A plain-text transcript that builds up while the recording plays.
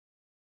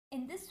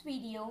this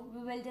video,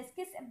 we will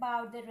discuss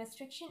about the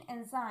restriction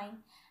enzyme,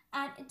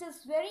 and it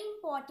is very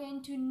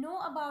important to know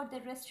about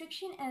the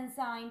restriction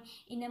enzyme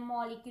in a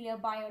molecular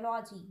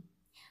biology.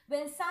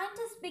 When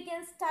scientists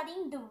began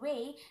studying the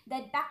way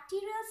that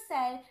bacterial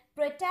cells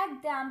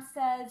protect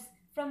themselves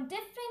from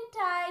different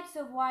types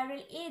of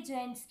viral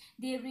agents,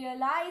 they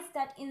realized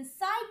that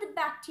inside the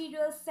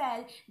bacterial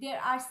cell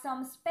there are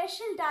some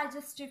special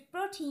digestive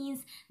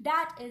proteins,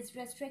 that is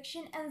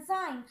restriction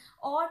enzyme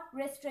or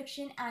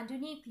restriction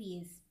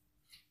endonuclease.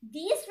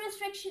 These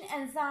restriction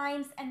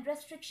enzymes and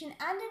restriction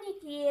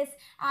endonuclease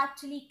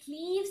actually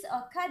cleaves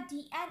or cut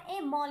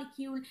DNA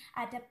molecule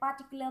at a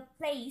particular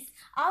place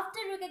after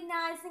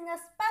recognizing a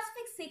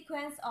specific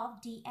sequence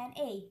of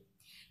DNA.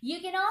 You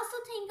can also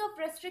think of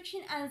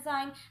restriction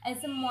enzyme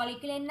as a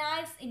molecular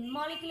knives in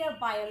molecular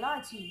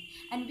biology,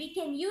 and we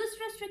can use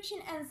restriction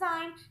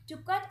enzyme to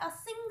cut a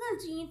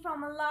single gene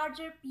from a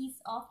larger piece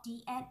of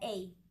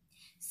DNA.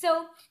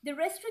 So, the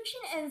restriction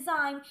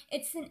enzyme,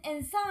 it's an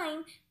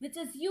enzyme which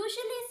is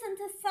usually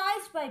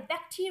synthesized by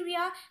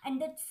bacteria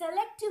and that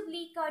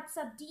selectively cuts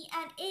up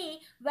DNA,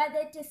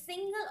 whether it is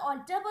single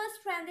or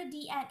double-stranded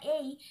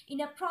DNA,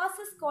 in a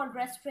process called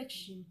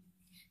restriction.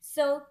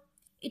 So,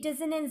 it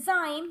is an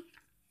enzyme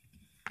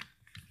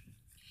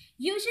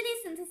usually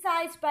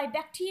synthesized by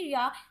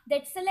bacteria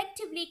that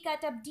selectively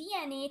cut up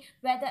DNA,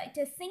 whether it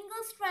is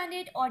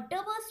single-stranded or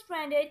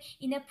double-stranded,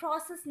 in a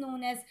process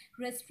known as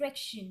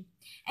restriction.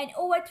 And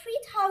over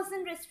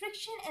 3,000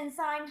 restriction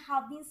enzymes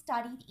have been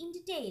studied in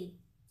detail.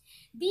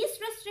 These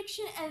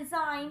restriction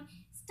enzymes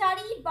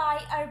studied by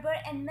Erber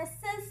and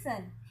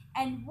Michelson,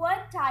 and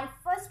what type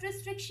first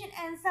restriction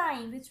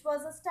enzyme, which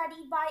was a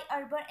study by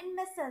Erber and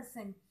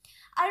Michelson.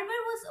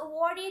 Erber was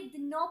awarded the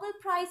Nobel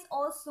Prize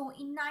also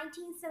in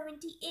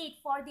 1978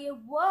 for their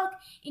work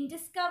in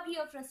discovery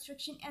of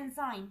restriction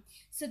enzyme.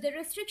 So the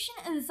restriction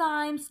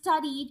enzyme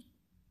studied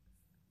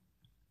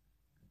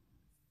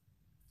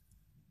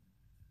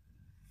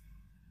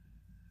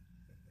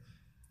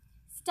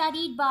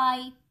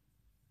by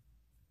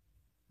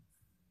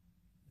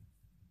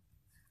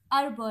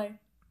Erber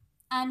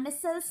and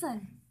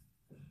Michelson.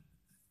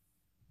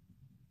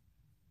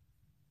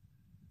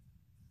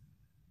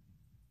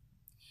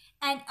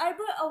 And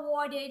Erber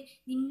awarded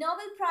the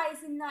Nobel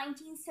Prize in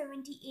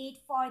 1978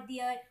 for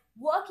their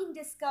work in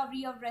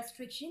discovery of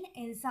restriction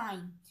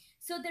enzyme.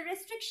 So the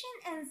restriction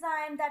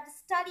enzyme that is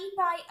studied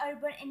by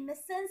Erber and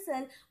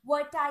Michelson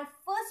were type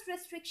first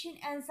restriction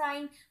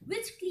enzyme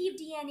which cleave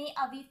DNA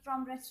away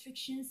from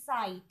restriction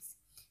sites.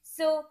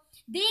 So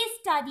they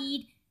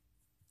studied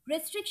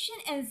restriction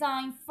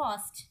enzyme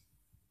first.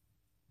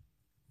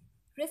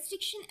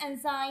 Restriction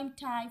enzyme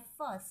type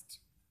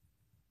first.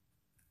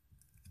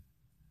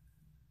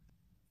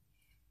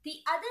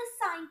 The other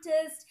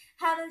scientists,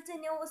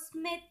 Hamilton O.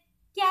 Smith,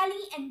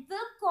 Kelly and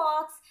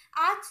Wilcox,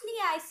 actually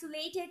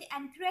isolated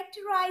and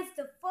characterized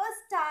the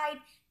first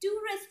type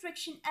 2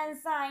 restriction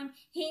enzyme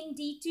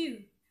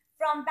HIN-D2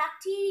 from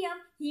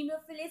bacterium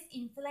Haemophilus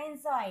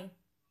influenzae.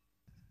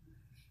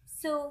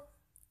 So,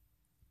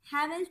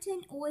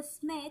 Hamilton O.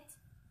 Smith,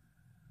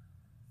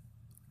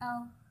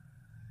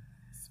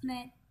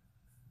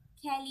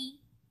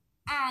 Kelly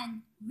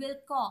and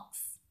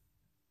Wilcox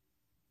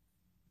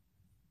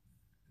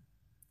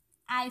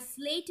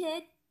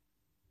isolated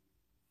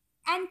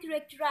and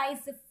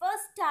characterized the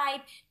first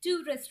type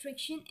 2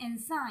 restriction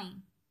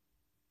enzyme.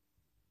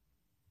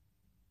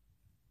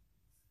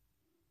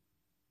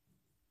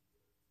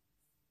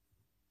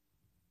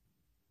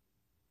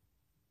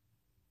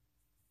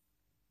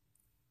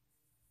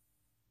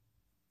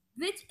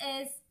 Which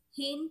is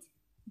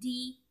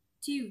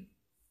HIN-D2,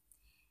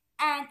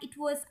 and it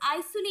was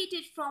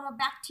isolated from a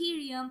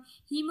bacterium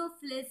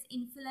Haemophilus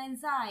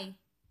influenzae.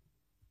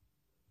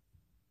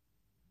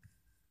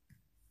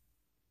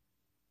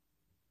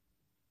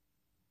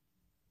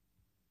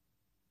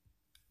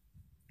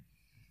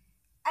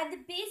 At the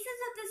basis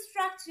of the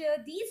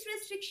structure, these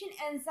restriction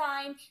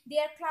enzymes, they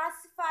are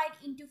classified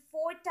into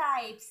 4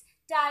 types: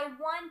 type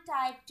 1,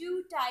 type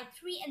 2, type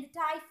 3, and the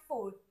type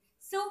 4.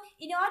 So,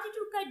 in order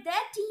to cut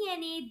that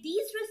DNA,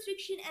 these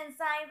restriction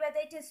enzymes,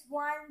 whether it is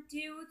 1,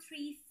 2,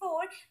 3,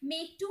 4,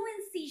 make 2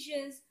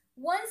 incisions,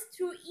 once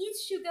through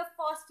each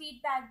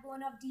sugar-phosphate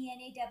backbone of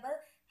DNA double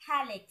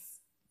helix.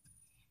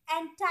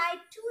 And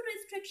type 2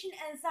 restriction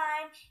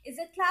enzyme is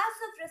a class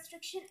of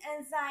restriction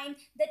enzyme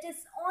that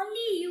is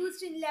only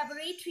used in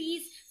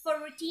laboratories for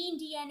routine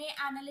DNA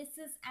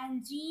analysis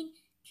and gene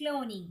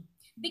cloning.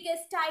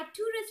 Because type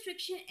 2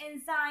 restriction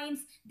enzymes,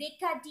 they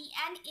cut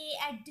DNA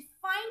at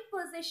defined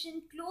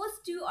position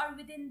close to or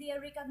within their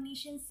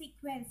recognition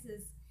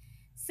sequences.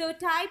 So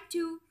type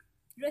 2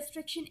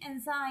 restriction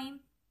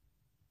enzyme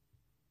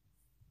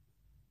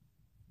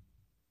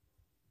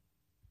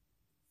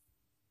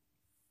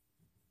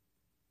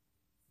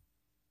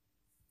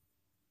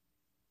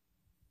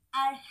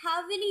are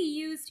heavily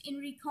used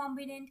in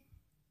recombinant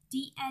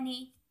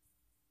DNA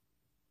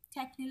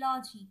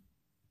technology.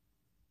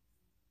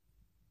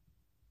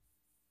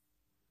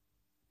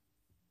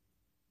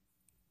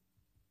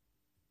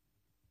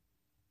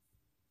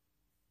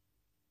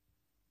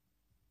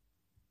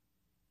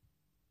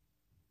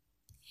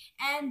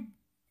 and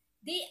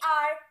they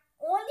are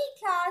only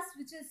class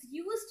which is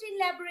used in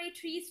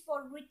laboratories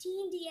for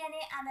routine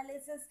DNA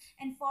analysis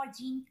and for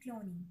gene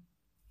cloning.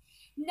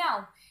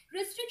 Now,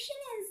 restriction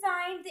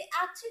enzyme, they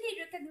actually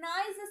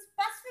recognize a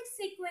specific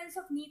sequence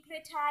of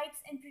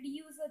nucleotides and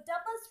produce a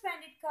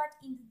double-stranded cut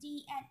in the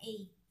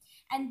DNA.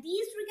 And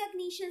these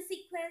recognition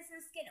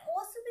sequences can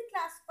also be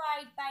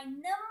classified by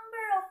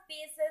number of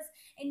bases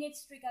in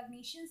its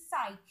recognition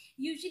site,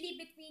 usually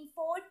between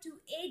 4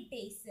 to 8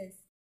 bases.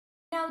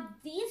 Now,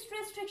 these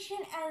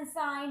restriction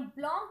enzymes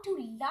belong to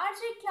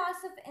larger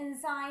class of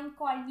enzyme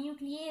called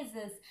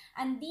nucleases,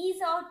 and these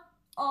are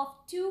of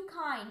two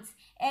kinds,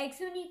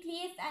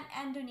 exonuclease and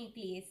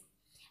endonuclease.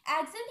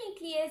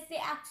 Exonuclease, they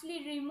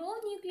actually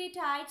remove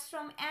nucleotides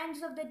from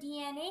ends of the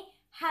DNA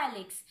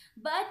helix,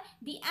 but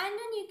the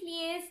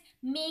endonuclease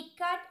may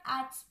cut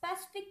at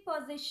specific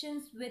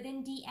positions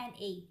within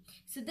DNA.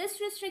 So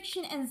this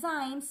restriction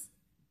enzymes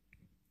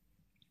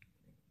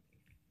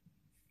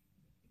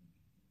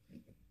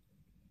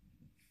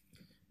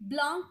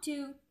belong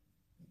to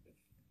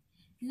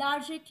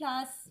larger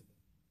class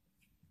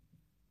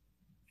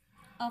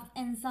of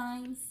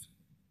enzymes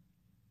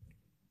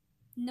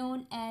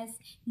known as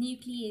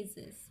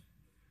nucleases.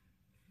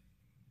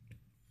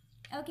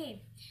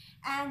 Okay,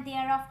 and they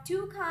are of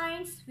two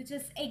kinds, which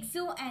is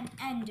exo and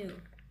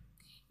endo.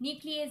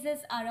 Nucleases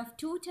are of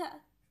two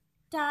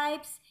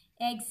types,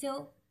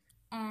 exo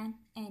and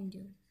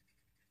endo.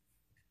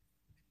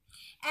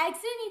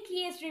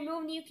 Exonuclease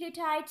remove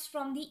nucleotides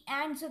from the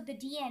ends of the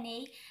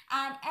DNA,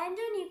 and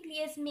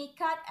endonuclease may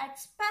cut at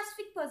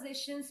specific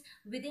positions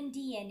within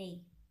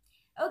DNA.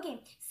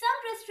 Okay,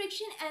 some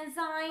restriction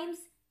enzymes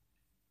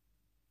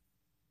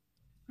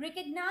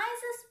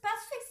recognize a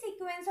specific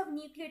sequence of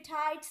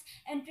nucleotides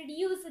and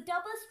produce a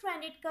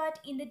double-stranded cut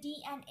in the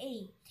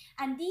DNA.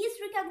 And these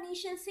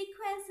recognition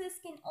sequences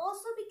can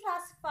also be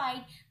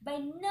classified by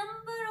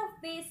number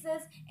of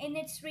bases in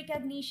its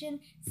recognition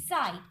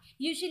site,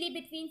 usually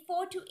between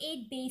 4 to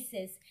 8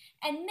 bases.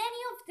 And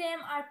many of them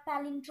are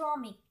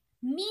palindromic,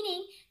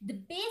 meaning the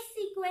base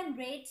sequence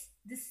reads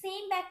the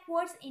same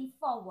backwards and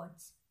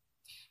forwards.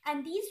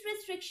 And these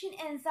restriction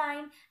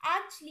enzyme,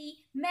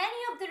 actually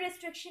many of the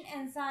restriction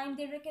enzyme,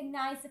 they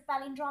recognize the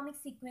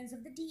palindromic sequence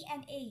of the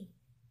DNA.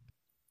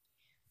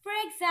 For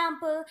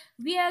example,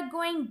 we are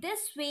going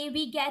this way,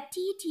 we get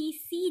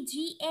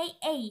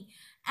TTCGAA,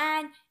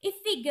 and if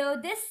we go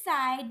this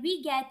side,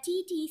 we get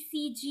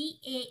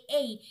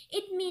TTCGAA,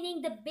 it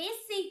meaning the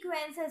base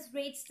sequence has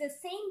reads the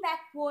same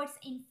backwards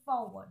and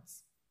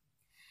forwards.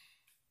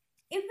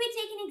 If we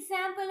take an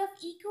example of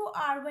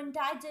EcoR1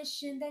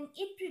 digestion, then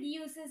it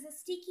produces a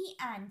sticky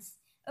ants.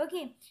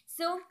 Okay,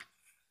 so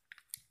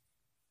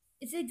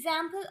it's an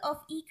example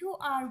of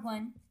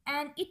EcoR1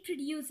 and it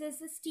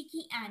produces a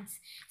sticky ants.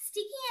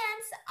 Sticky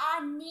ants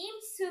are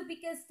named so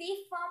because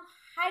they form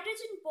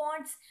hydrogen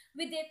bonds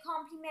with their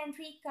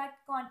complementary cut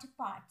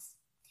counterparts.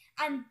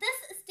 And this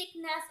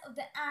stickiness of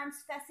the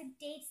ants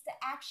facilitates the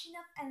action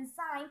of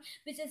enzyme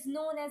which is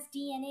known as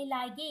DNA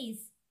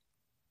ligase.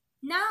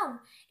 Now,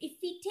 if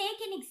we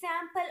take an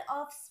example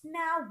of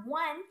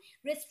SMA1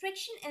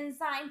 restriction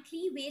enzyme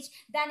cleavage,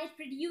 then it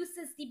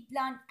produces the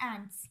blunt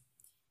ends.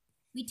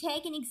 We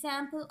take an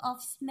example of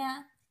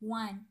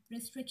SMA1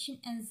 restriction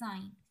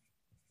enzyme.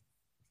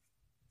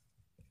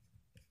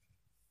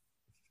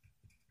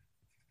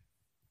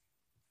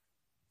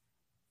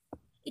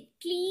 It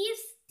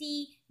cleaves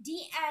the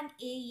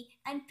DNA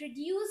and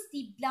produces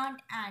the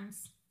blunt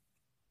ends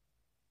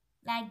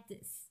like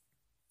this.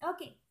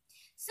 Okay.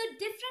 So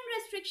different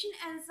restriction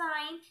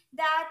enzymes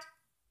that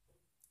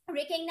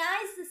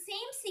recognize the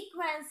same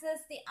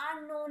sequences, they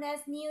are known as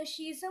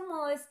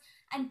neoschizomers,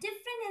 and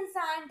different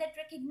enzymes that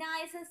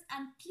recognizes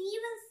and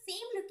cleave in the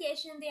same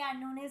location, they are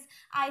known as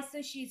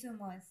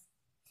isoschizomers.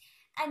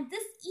 And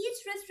this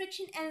each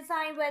restriction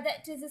enzyme, whether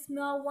it is a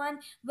small one,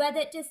 whether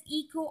it is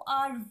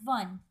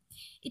EcoR1,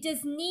 it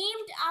is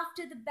named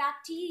after the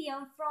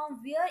bacterium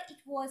from where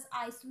it was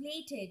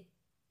isolated.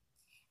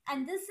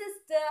 And this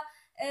is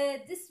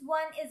this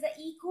one is the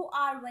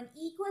EcoR1.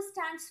 Eco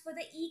stands for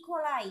the E.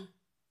 coli,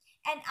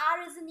 and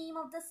R is the name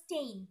of the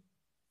stain.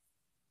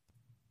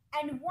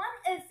 And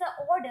 1 is the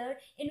order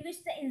in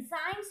which the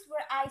enzymes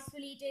were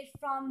isolated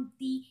from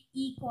the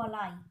E.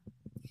 coli.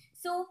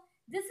 So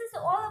this is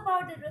all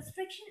about the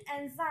restriction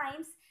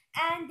enzymes,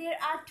 and there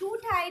are two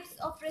types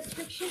of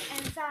restriction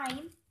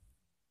enzyme,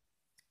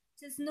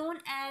 which is known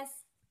as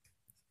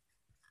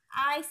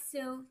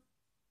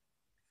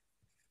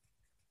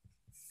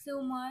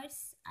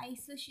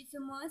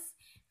isoschizomers,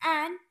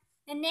 and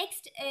the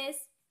next is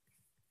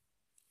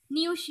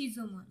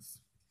neoschizomers.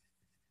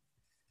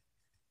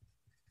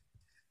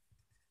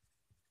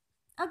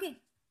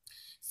 Okay,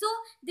 so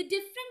the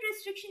different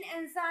restriction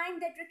enzyme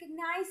that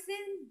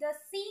recognizing the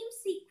same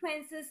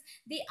sequences,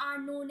 they are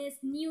known as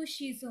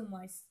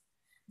neoschizomers.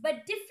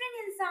 But different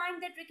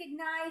enzymes that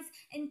recognize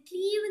and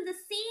cleave in the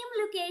same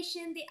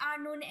location, they are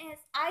known as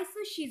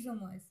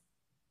isoschizomers.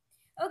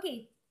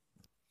 Okay.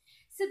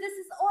 So this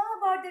is all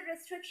about the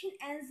restriction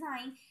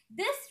enzyme.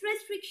 This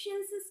restriction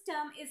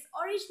system is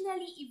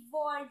originally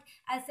evolved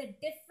as a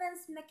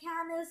defense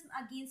mechanism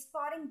against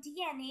foreign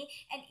DNA,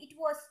 and it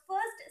was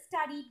first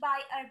studied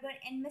by Urber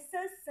and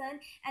Messelson,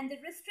 and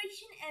the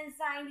restriction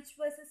enzyme which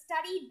was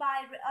studied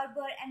by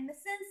Urber and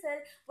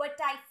Messelson were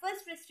type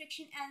 1st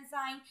restriction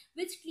enzyme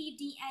which cleave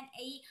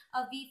DNA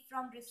away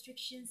from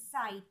restriction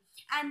site.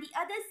 And the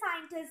other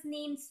scientists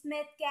named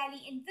Smith,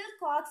 Kelly, and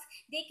Wilcox,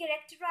 they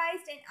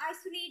characterized and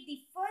isolate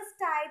the first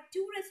type 2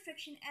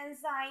 restriction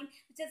enzyme,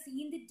 which is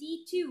in the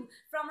D2,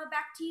 from a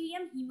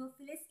bacterium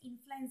Haemophilus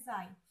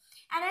influenzae.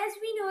 And as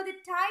we know, the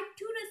type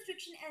 2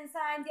 restriction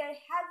enzyme, they are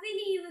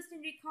heavily used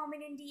in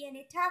recombinant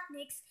DNA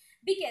techniques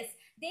because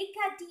they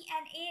cut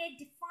DNA at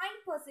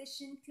defined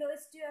position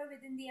close to or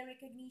within their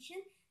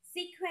recognition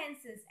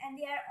sequences, and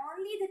they are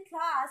only the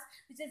class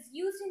which is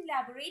used in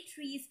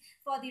laboratories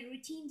for the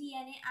routine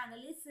DNA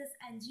analysis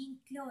and gene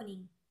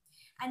cloning.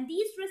 And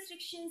these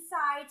restriction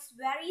sites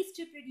varies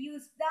to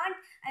produce blunt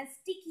and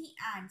sticky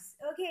ends.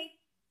 Okay.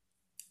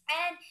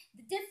 And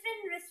the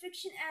different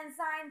restriction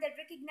enzymes that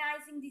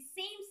recognizing the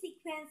same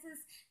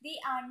sequences, they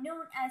are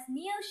known as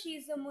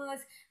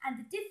neoshizomers,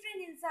 and the different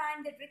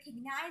enzyme that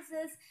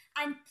recognizes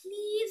and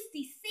cleaves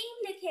the same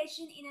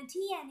location in a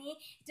DNA,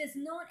 it is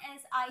known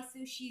as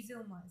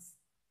isoshizomers.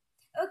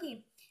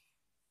 Okay,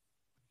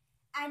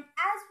 and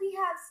as we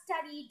have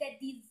studied that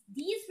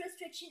these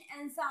restriction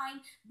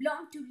enzymes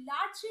belong to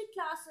larger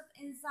class of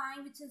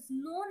enzyme which is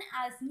known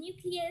as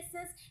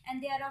nucleases, and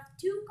they are of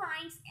two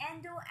kinds,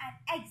 endo and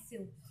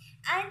exo.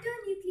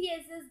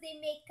 Endonucleases, they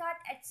may cut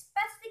at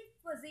specific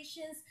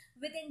positions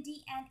within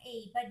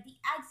DNA, but the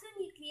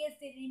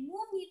exonuclease, they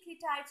remove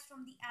nucleotides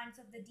from the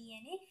ends of the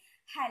DNA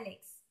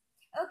helix.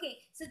 Okay,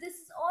 so this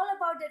is all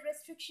about the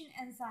restriction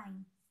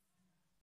enzyme.